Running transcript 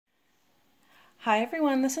Hi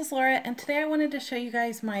everyone, this is Laura, and today I wanted to show you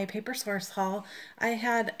guys my paper source haul. I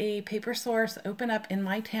had a paper source open up in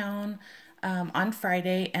my town on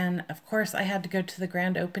Friday, and of course I had to go to the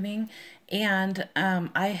grand opening, and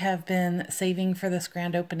I have been saving for this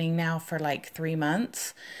grand opening now for like 3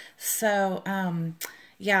 months. So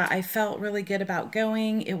yeah, I felt really good about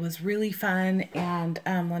going. It was really fun, and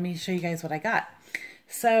let me show you guys what I got.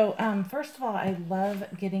 So, first of all, I love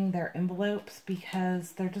getting their envelopes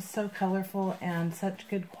because they're just so colorful and such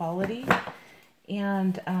good quality.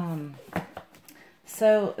 And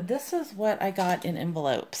so this is what I got in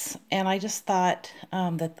envelopes. And I just thought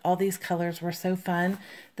that all these colors were so fun.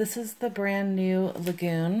 This is the brand new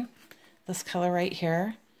Lagoon, this color right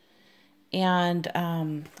here. And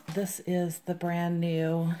this is the brand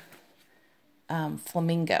new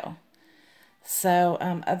Flamingo. So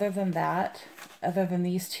other than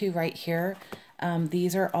these two right here,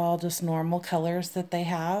 these are all just normal colors that they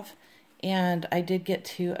have. And I did get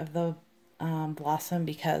two of the Blossom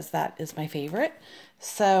because that is my favorite.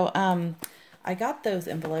 So I got those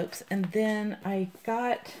envelopes, and then I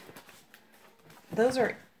got, those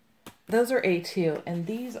are A2, and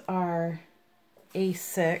these are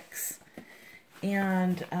A6.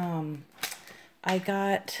 And I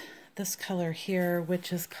got this color here,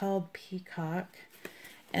 which is called Peacock,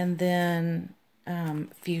 and then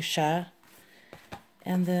Fuchsia,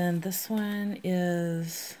 and then this one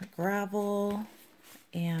is Gravel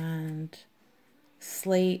and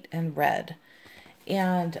Slate and Red.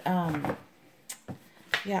 And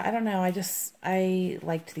yeah, I don't know, I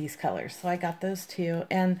liked these colors, so I got those two.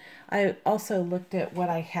 And I also looked at what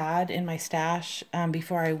I had in my stash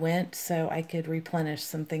before I went, so I could replenish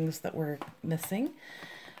some things that were missing.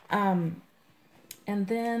 And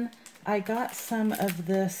then I got some of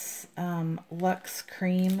this Luxe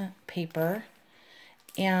Cream paper,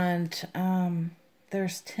 and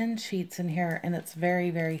there's 10 sheets in here, and it's very,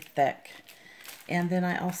 very thick. And then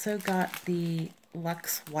I also got the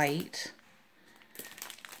Luxe White,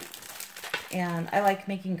 and I like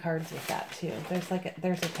making cards with that too. There's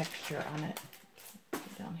a texture on it. Put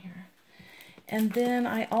it down here. And then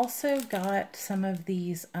I also got some of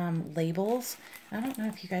these labels. I don't know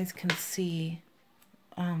if you guys can see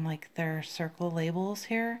like their circle labels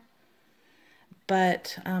here,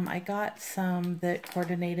 but I got some that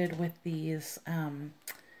coordinated with these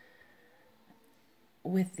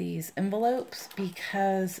envelopes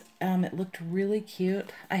because it looked really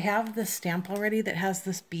cute. I have the stamp already that has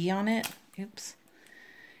this bee on it. Oops.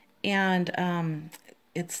 And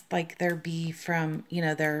it's like their bee from, you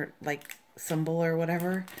know, their like symbol or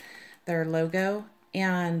whatever, their logo.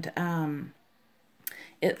 And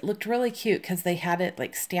it looked really cute because they had it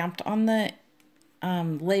like stamped on the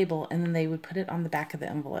label, and then they would put it on the back of the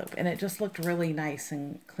envelope, and it just looked really nice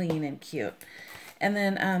and clean and cute. And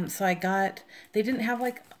then so I got, they didn't have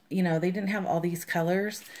like, you know, they didn't have all these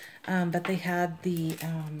colors, but they had the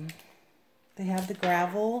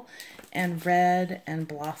Gravel and Red and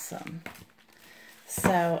Blossom.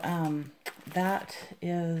 So that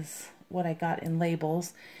is what I got in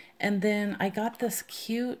labels. And then I got this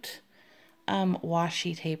cute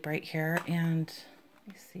washi tape right here, and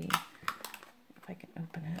let me see if I can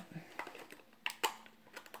open it.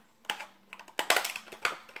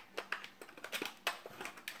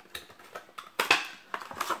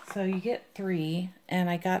 So you get 3, and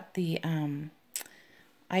I got the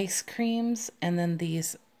ice creams, and then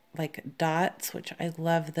these like dots, which I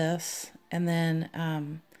love this, and then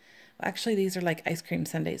actually these are like ice cream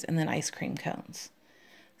sundaes, and then ice cream cones.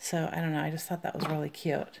 So I don't know, I just thought that was really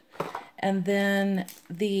cute. And then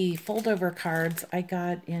the fold-over cards I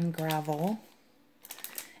got in Gravel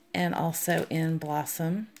and also in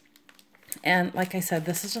Blossom. And like I said,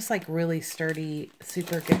 this is just like really sturdy,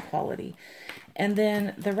 super good quality. And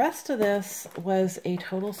then the rest of this was a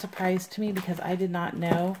total surprise to me because I did not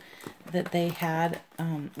know that they had,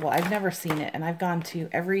 well, I've never seen it, and I've gone to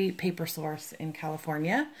every paper source in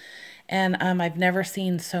California, and I've never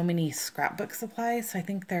seen so many scrapbook supplies, so I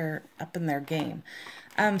think they're up in their game.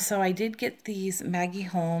 So I did get these Maggie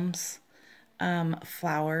Holmes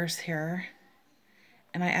flowers here,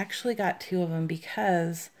 and I actually got 2 of them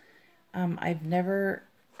because I've never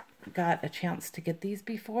got a chance to get these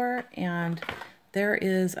before, and there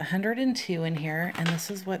is 102 in here, and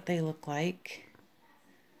this is what they look like.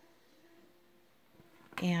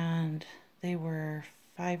 And they were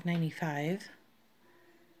 $5.95.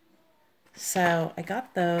 So I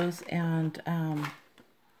got those, and I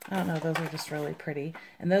don't know, those are just really pretty,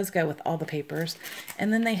 and those go with all the papers.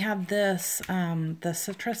 And then they have this the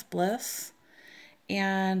Citrus Bliss,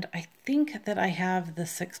 and I think that I have the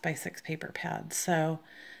 6x6 paper pad, so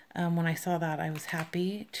When I saw that, I was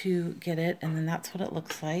happy to get it, and then that's what it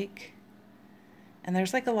looks like. And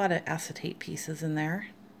there's like a lot of acetate pieces in there.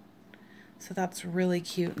 So that's really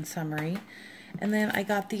cute and summery. And then I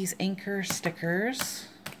got these anchor stickers.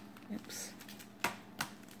 Oops. Right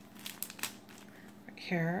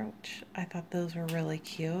here, which I thought those were really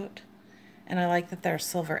cute. And I like that they're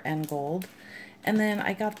silver and gold. And then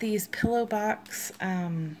I got these pillow box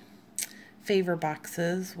favor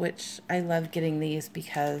boxes, which I love getting these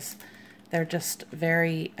because they're just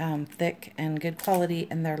very thick and good quality,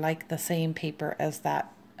 and they're like the same paper as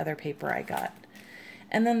that other paper I got.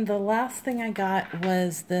 And then the last thing I got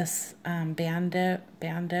was this Bando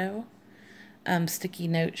sticky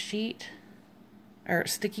note sheet, or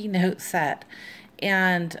sticky note set.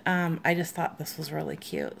 And I just thought this was really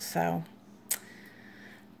cute. So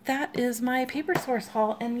that is my Paper Source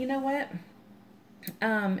haul. And you know what?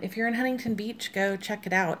 If you're in Huntington Beach, go check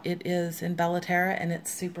it out. It is in Bella Terra, and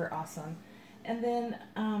it's super awesome. And then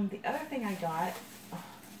the other thing I got,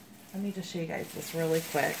 let me just show you guys this really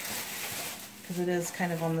quick, because it is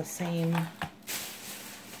kind of on the same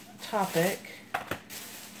topic.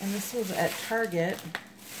 And this was at Target.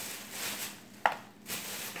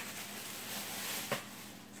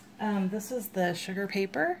 This is the sugar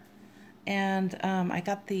paper, and I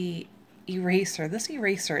got the eraser. This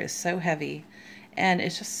eraser is so heavy, and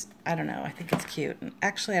it's just, I don't know, I think it's cute. And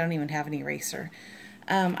actually, I don't even have an eraser.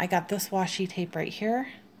 I got this washi tape right here,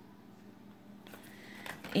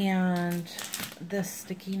 and this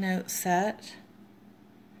sticky note set,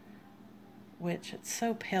 which it's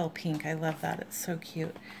so pale pink. I love that. It's so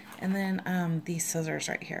cute. And then these scissors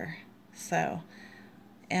right here. So,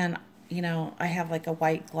 and you know, I have like a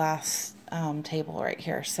white glass table right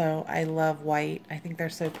here, so I love white. I think they're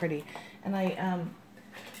so pretty. And I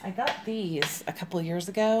got these a couple years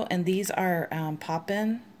ago, and these are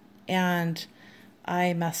pop-in, and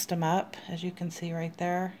I messed them up, as you can see right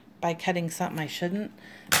there, by cutting something I shouldn't.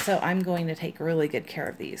 So I'm going to take really good care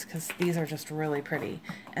of these, because these are just really pretty.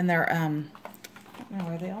 And they're, I don't know,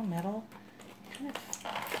 are they all metal? Kind of,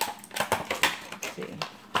 let's see.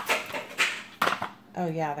 Oh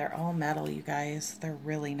yeah, they're all metal, you guys. They're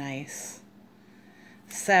really nice.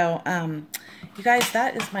 So, you guys,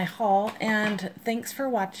 that is my haul, and thanks for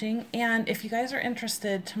watching. And if you guys are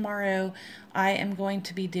interested, tomorrow I am going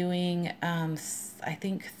to be doing, I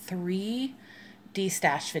think 3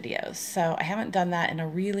 de-stash videos. So I haven't done that in a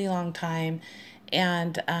really long time,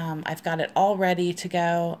 and I've got it all ready to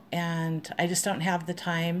go, and I just don't have the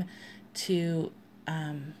time to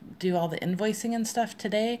do all the invoicing and stuff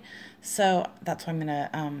today. So that's why I'm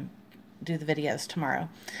gonna do the videos tomorrow.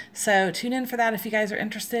 So tune in for that if you guys are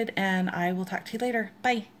interested, and I will talk to you later.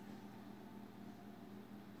 Bye.